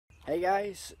Hey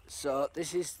guys, so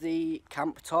this is the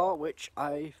camp tour which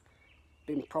I've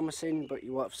been promising, but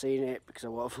you won't have seen it because I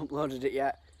won't have uploaded it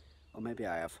yet, or maybe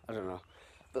I have, I don't know.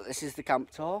 But this is the camp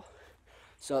tour.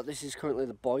 So this is currently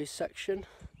the boys section,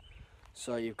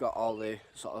 so you've got all the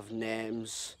sort of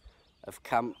names of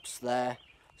camps there,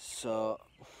 so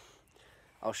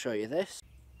I'll show you this.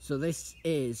 So this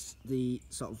is the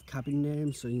sort of cabin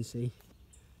name, so you can see.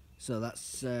 So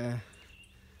that's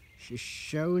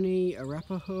Shoshone,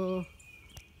 Arapaho.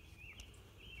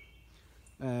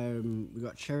 We've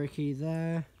got Cherokee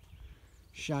there,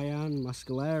 Cheyenne,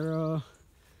 Mescalero.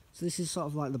 So this is sort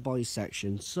of like the boys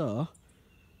section. So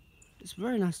it's a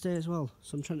very nice day as well.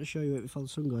 So I'm trying to show you it before the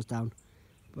sun goes down.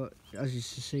 But as you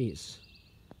can see, it's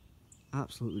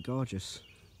absolutely gorgeous.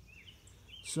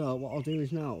 So what I'll do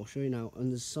is now, I'll show you now,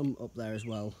 and there's some up there as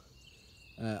well.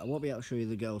 I won't be able to show you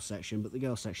the girls section, but the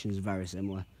girls section is very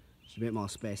similar. It's a bit more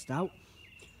spaced out.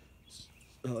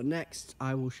 So next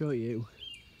I will show you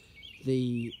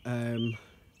the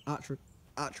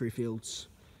archery fields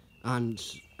and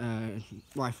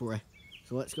riflery.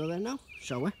 So let's go there now,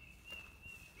 shall we?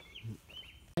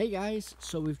 Hey guys,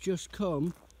 so we've just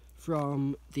come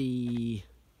from the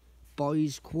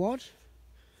boys quad,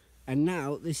 and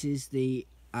now this is the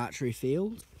archery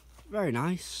field. Very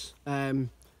nice. So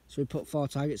we put 4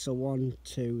 targets, so 1,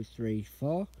 2, 3,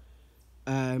 4.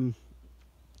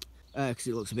 Because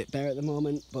it looks a bit bare at the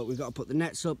moment, but we've got to put the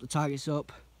nets up, the targets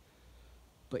up.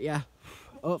 But yeah,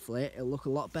 hopefully it'll look a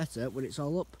lot better when it's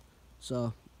all up.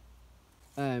 So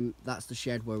that's the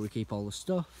shed where we keep all the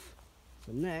stuff.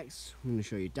 So next, I'm going to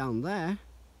show you down there,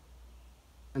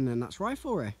 and then that's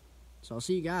riflery. So I'll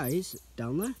see you guys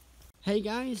down there. Hey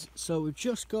guys, so we've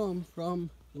just come from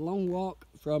the long walk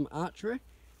from archery.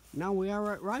 Now we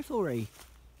are at riflery,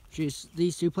 which is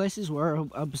these two places where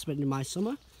I'll be spending my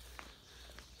summer.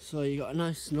 So you got a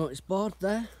nice notice board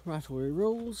there, riflery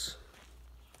rules.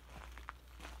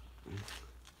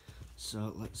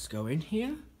 So let's go in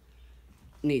here.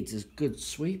 Needs a good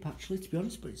sweep actually, to be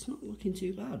honest, but it's not looking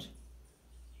too bad.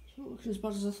 It's not looking as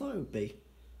bad as I thought it would be.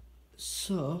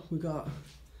 So we got,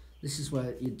 this is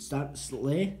where you'd start to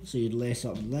lay, so you'd lay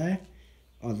sort of there,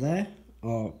 or there,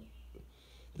 or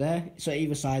there, so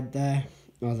either side there,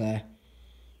 or there.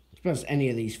 I suppose any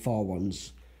of these 4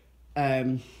 ones.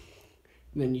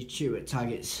 Then you shoot at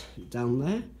targets down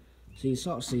there, so you can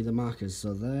sort of see the markers,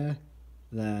 so there,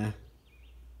 there,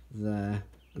 there,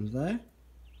 and there.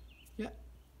 Yeah.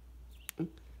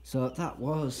 So that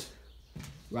was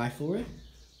riflery.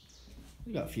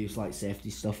 We've got a few slight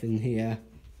safety stuff in here,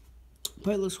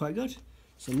 but it looks quite good.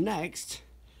 So next,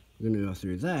 we're going to go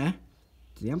through there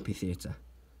to the amphitheatre.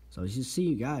 So as you see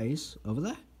you guys over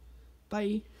there.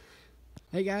 Bye.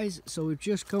 Hey guys, so we've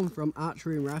just come from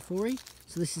archery and riflery.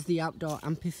 So this is the outdoor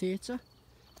amphitheatre.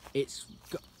 It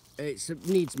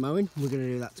needs mowing. We're going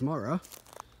to do that tomorrow.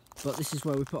 But this is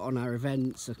where we put on our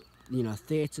events, you know,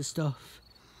 theatre stuff.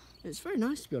 It's very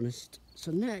nice, to be honest.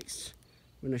 So next,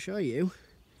 I'm going to show you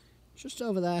just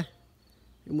over there,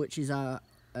 in which is our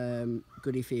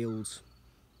Goody Fields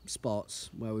sports,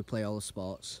 where we play all the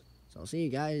sports. So I'll see you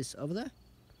guys over there.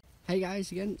 Hey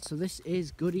guys again, so this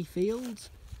is Goody Fields.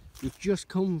 We've just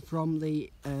come from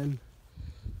the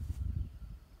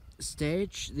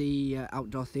stage, the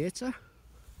outdoor theatre,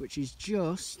 which is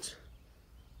just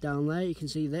down there. You can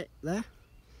see that there.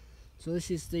 So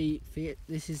this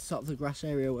is sort of the grass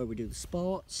area where we do the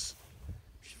sports,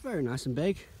 which is very nice and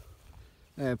big.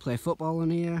 Play football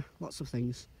in here, lots of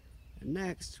things. And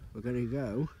next we're going to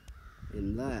go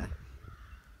in there,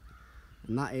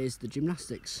 and that is the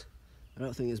gymnastics. I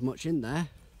don't think there's much in there,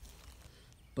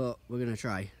 but we're going to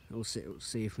try. We'll see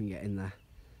if we can get in there.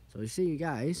 So we'll see you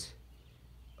guys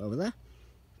over there.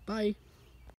 Bye.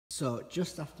 So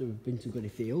just after we've been to Goody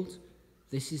Field,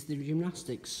 this is the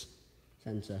gymnastics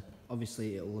centre.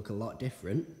 Obviously it'll look a lot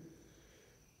different,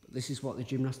 but this is what the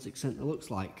gymnastics centre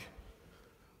looks like.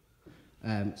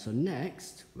 So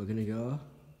next we're going to go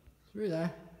through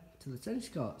there to the tennis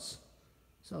courts.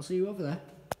 So I'll see you over there.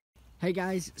 Hey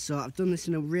guys, so I've done this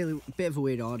in a bit of a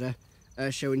weird order,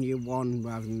 showing you one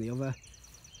rather than the other.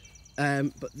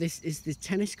 But this is the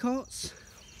tennis courts.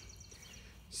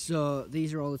 So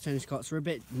these are all the tennis courts. They're a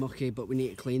bit mucky, but we need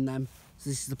to clean them. So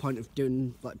this is the point of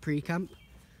doing like pre-camp.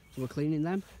 So we're cleaning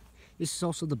them. This is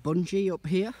also the bungee up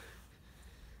here.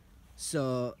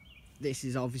 So this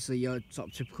is obviously your sort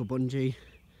of typical bungee.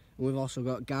 And we've also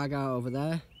got Gaga over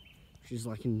there, which is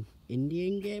like an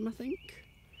Indian game, I think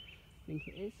it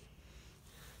is.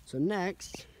 So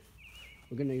next,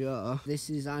 we're going to go, this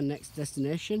is our next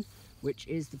destination, which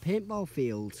is the paintball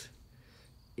field.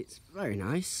 It's very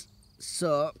nice.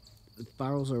 So the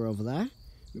barrels are over there.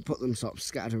 We put them sort of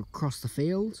scattered across the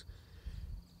field,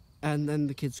 and then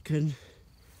the kids can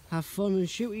have fun and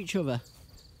shoot each other,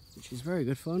 which is very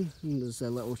good fun. And there's a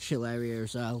little chill area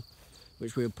as well,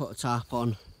 which we would put a tarp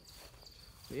on.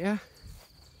 But yeah,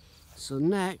 so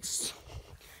next,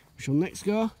 we shall next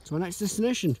go to our next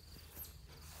destination.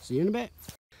 See you in a bit.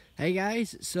 Hey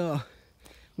guys, so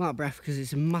I'm out of breath because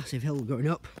it's a massive hill going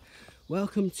up.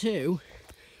 Welcome to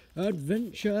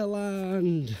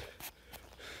Adventureland.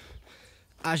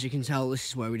 As you can tell, this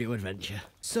is where we do adventure.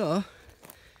 So,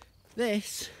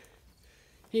 this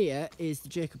here is the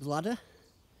Jacob's Ladder,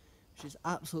 which is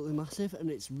absolutely massive and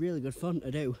it's really good fun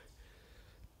to do.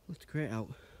 I'll have to create out.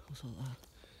 What's all that?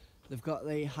 They've got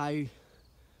the high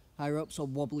ropes or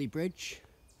wobbly bridge,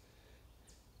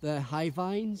 the high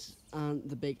vines and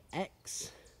the big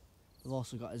X. They've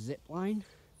also got a zip line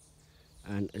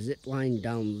and a zip line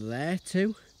down there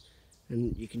too.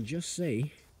 And you can just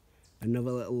see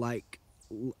another little like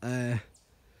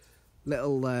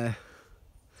little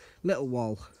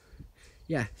wall.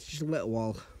 Yeah, it's just a little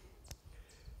wall,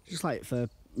 just like for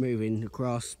moving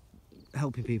across,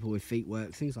 helping people with feet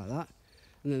work, things like that.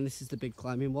 And then this is the big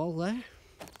climbing wall there,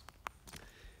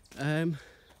 and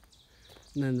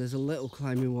then there's a little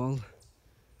climbing wall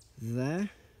there,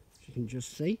 as you can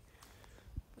just see.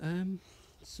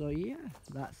 So yeah,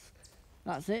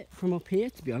 that's it from up here,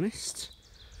 to be honest.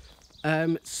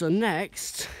 So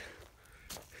next,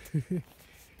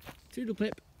 toodle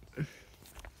pip.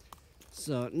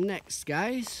 So next,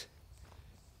 guys,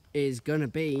 is gonna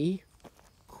be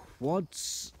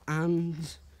quads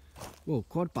and, well,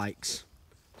 quad bikes.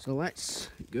 So let's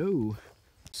go.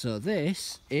 So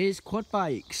this is quad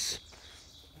bikes.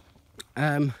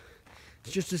 It's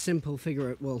just a simple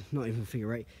figure, well, not even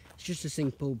figure eight. It's just a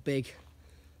simple big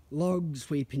log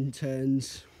sweeping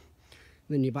turns,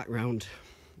 then your back round.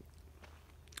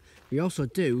 We also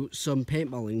do some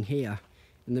paintballing here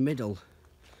in the middle,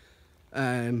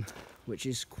 which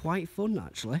is quite fun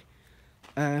actually.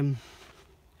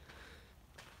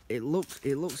 It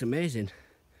looks amazing.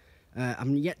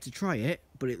 I'm yet to try it,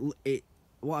 but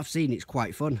what I've seen, it's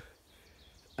quite fun.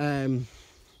 So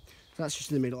that's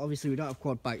just in the middle. Obviously we don't have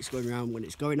quad bikes going around when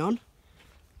it's going on,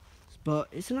 but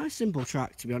it's a nice simple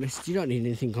track, to be honest. You don't need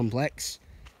anything complex.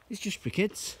 It's just for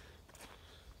kids.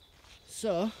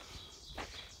 So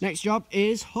next job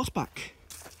is horseback.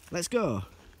 Let's go.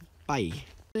 Bye.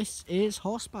 This is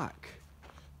horseback.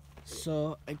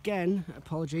 So again,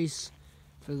 apologies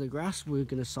for the grass. We're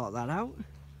going to sort that out.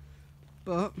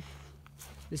 But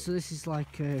this is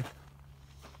like a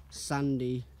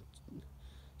sandy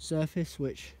surface,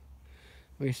 which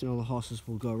I guess all the horses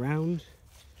will go around.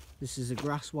 This is a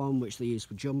grass one, which they use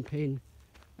for jumping,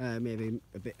 maybe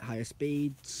a bit higher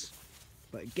speeds.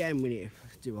 But again, we need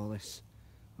to do all this.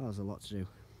 Oh, there's a lot to do.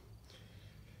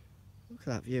 Look at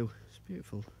that view, it's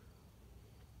beautiful.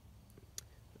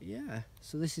 But yeah,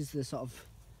 so this is the sort of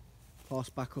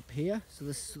horseback up here. So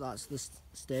that's the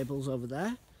stables over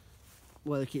there,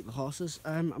 where they keep the horses.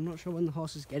 I'm not sure when the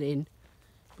horses get in,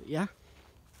 but yeah,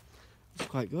 it's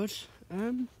quite good.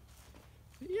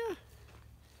 But yeah,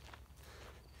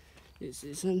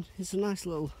 it's a nice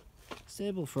little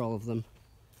stable for all of them.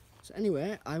 So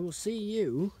anyway, I will see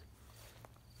you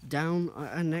down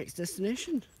at our next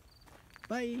destination.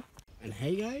 Bye. And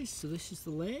hey guys, so this is the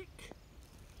lake.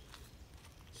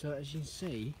 So as you can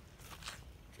see,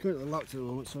 it's currently locked at the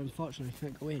moment, so unfortunately I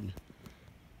can't go in.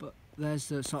 But there's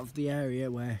the sort of the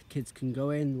area where kids can go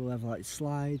in. We'll have like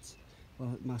slides, well,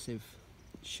 like massive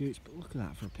chutes. But look at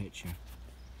that for a picture.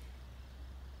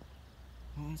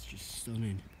 Oh, that's just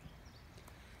stunning.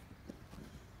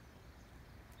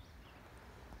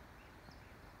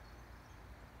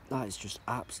 That is just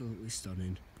absolutely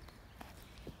stunning.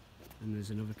 And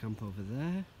there's another camp over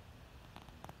there.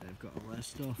 They've got all their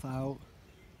stuff out.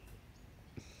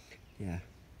 Yeah,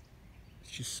 it's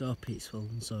just so peaceful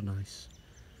and so nice.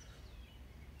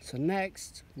 So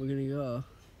next we're gonna go.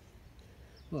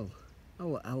 Well,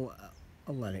 I'll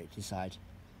let it decide.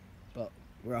 But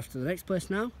we're off to the next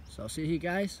place now. So I'll see you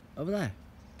guys over there.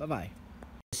 Bye bye.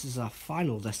 This is our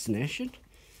final destination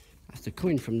after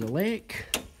coming from the lake.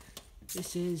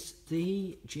 This is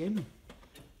the gym.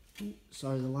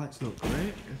 Sorry, the light's not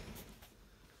great.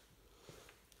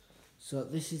 So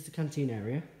this is the canteen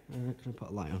area. Can I put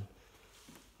a light on?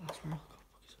 Oh, that's where I'll go.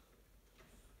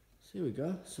 So here we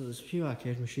go. So there's a few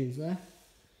arcade machines there.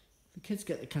 The kids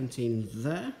get the canteen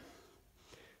there.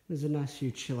 There's a nice few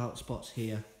chill out spots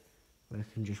here where they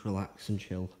can just relax and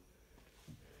chill.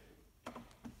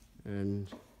 And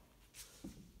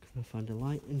can I find a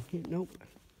light in here? Nope.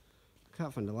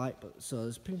 Can't find a light, but so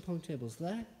there's ping pong tables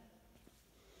there.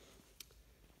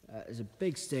 There's a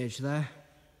big stage there,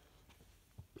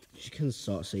 you can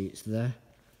sort of see it's there.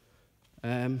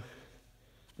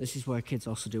 This is where kids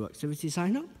also do activity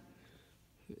sign up.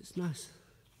 It's nice.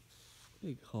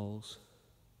 Big halls.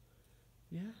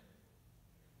 Yeah.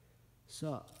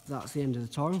 So that's the end of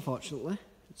the tour, unfortunately.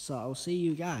 So I'll see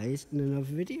you guys in another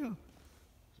video.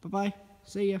 Bye bye.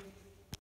 See ya.